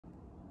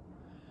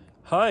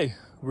Hi,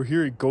 we're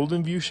here at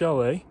Golden View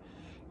Chalet,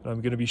 and I'm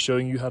going to be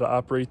showing you how to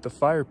operate the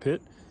fire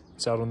pit.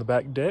 It's out on the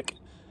back deck.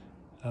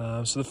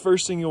 So the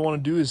first thing you'll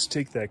want to do is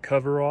take that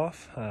cover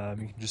off.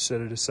 You can just set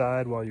it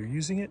aside while you're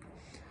using it.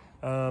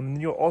 And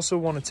you'll also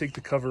want to take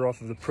the cover off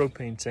of the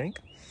propane tank.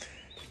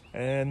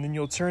 And then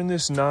you'll turn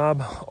this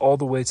knob all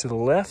the way to the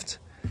left,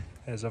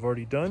 as I've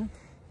already done.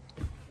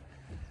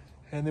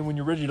 And then when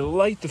you're ready to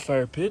light the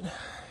fire pit,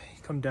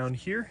 you come down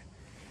here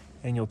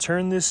and you'll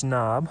turn this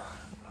knob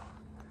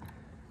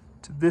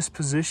to this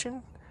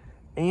position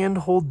and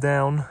hold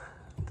down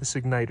this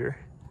igniter.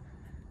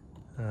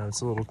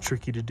 It's a little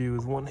tricky to do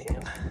with one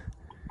hand.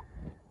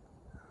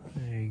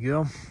 There you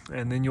go.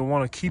 And then you'll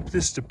want to keep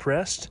this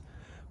depressed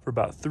for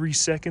about 3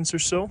 seconds or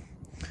so,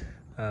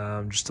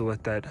 just to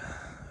let that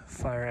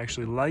fire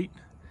actually light.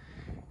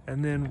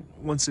 And then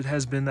once it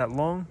has been that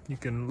long, you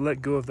can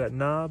let go of that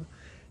knob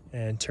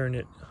and turn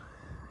it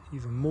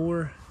even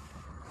more.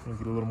 You'll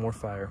get a little more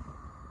fire.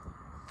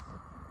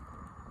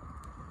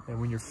 And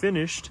when you're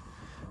finished,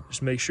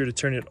 just make sure to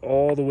turn it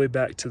all the way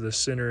back to the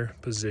center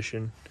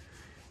position.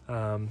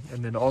 And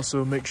then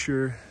also make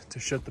sure to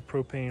shut the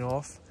propane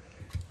off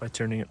by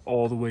turning it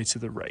all the way to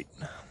the right.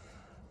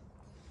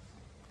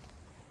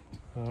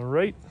 All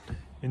right,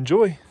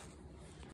 enjoy.